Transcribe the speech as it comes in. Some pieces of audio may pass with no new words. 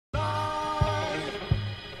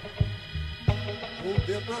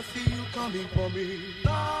if I see you coming for me,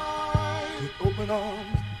 with open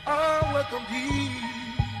arms, I welcome thee.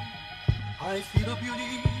 I see the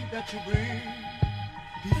beauty that you bring,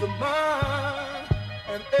 peace of mind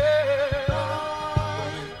and everything.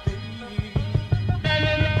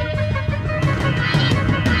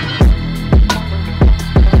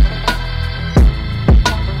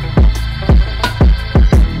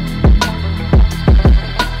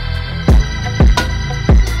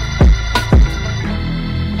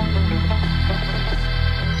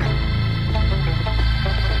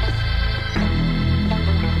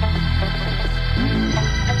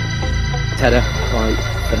 Header by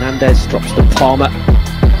Fernandez, drops to Palmer.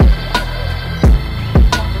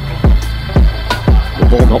 The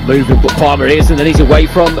ball not moving, but Palmer is, and then he's away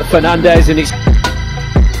from Fernandez, and it's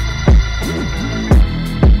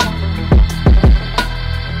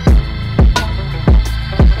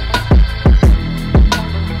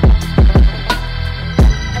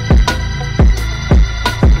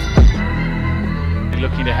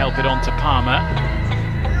looking to help it on to Palmer.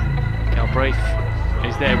 Galbraith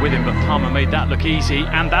is there with him, but Palmer made that look easy,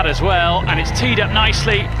 and that as well, and it's teed up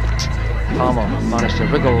nicely. Palmer managed to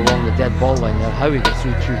wriggle along the dead ball line there. How he got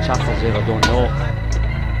through two tackles there, I don't know.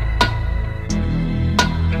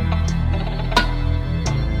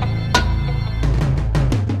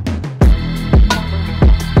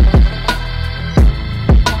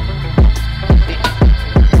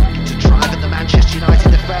 To drive at the Manchester United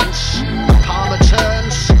defence, Palmer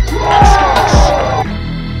turns and scores.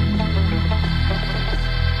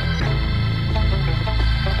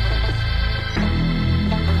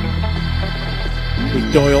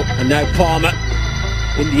 with Doyle, and now Palmer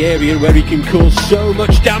in the area where he can cause so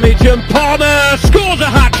much damage, and Palmer scores a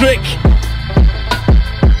hat-trick!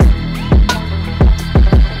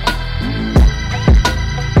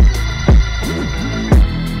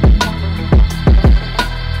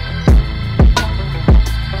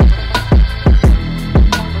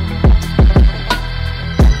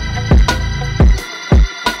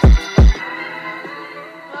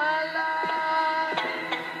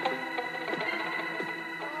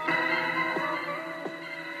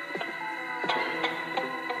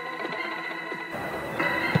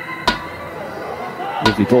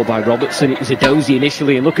 Lovely ball by Robertson. It was Edozie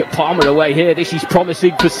initially, and look at Palmer away here. This is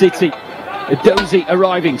promising for City. Edozie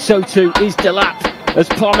arriving, so too is Delap as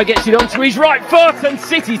Palmer gets it onto his right foot, and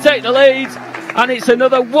City take the lead, and it's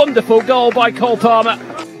another wonderful goal by Cole Palmer.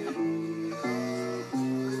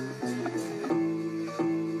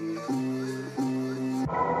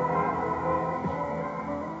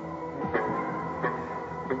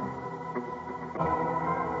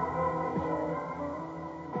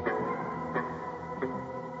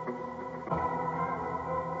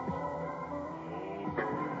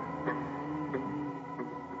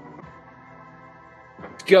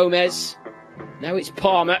 Gomez, now it's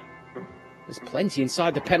Palmer. There's plenty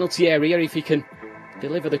inside the penalty area if he can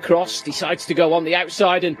deliver the cross. Decides to go on the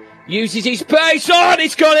outside and uses his pace. Oh, and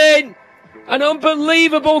it's gone in! An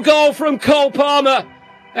unbelievable goal from Cole Palmer.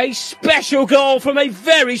 A special goal from a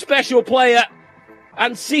very special player.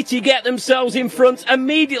 And City get themselves in front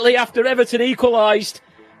immediately after Everton equalised.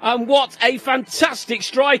 And what a fantastic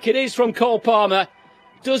strike it is from Cole Palmer.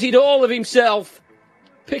 Does it all of himself.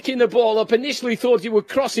 Picking the ball up, initially thought he would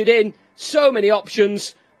cross it in, so many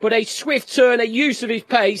options, but a swift turn, a use of his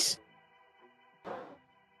pace.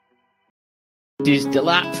 Is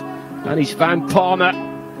Delap, and he's found Palmer,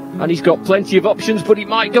 and he's got plenty of options, but he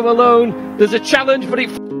might go alone. There's a challenge, but it...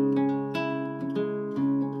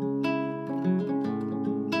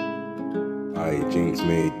 Jinx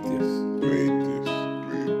made this.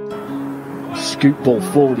 Scoop ball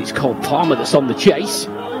forward, it's Cole Palmer that's on the chase.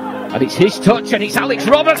 And it's his touch, and it's Alex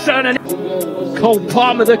Robertson, and Cole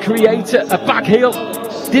Palmer, the creator, a back heel.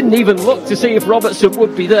 Didn't even look to see if Robertson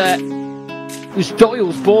would be there. It was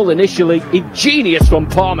Doyle's ball initially, ingenious from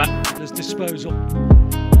Palmer. There's disposal.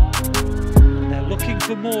 And they're looking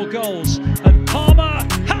for more goals, and Palmer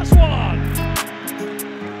has one!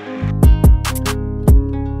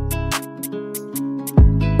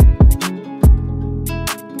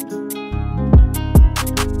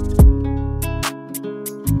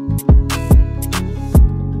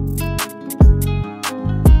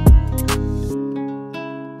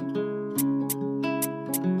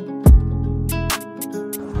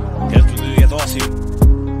 YPP Policies.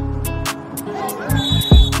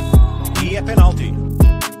 E é penalti.